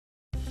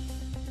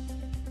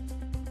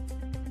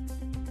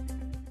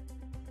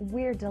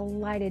We're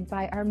delighted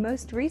by our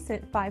most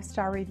recent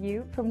 5-star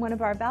review from one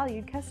of our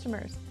valued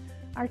customers.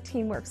 Our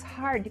team works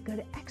hard to go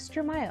the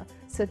extra mile,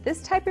 so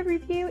this type of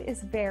review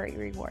is very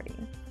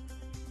rewarding.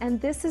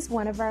 And this is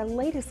one of our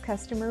latest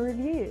customer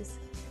reviews.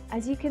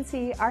 As you can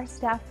see, our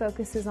staff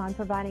focuses on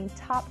providing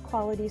top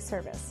quality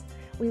service.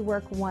 We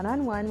work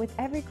one-on-one with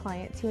every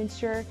client to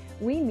ensure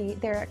we meet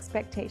their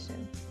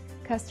expectations.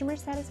 Customer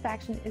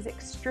satisfaction is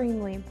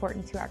extremely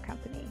important to our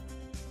company.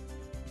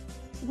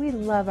 We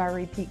love our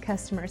repeat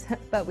customers,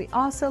 but we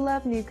also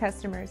love new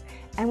customers,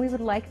 and we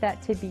would like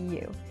that to be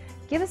you.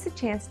 Give us a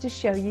chance to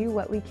show you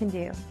what we can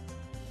do.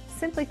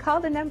 Simply call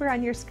the number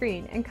on your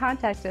screen and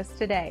contact us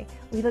today.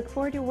 We look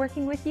forward to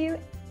working with you,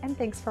 and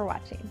thanks for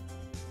watching.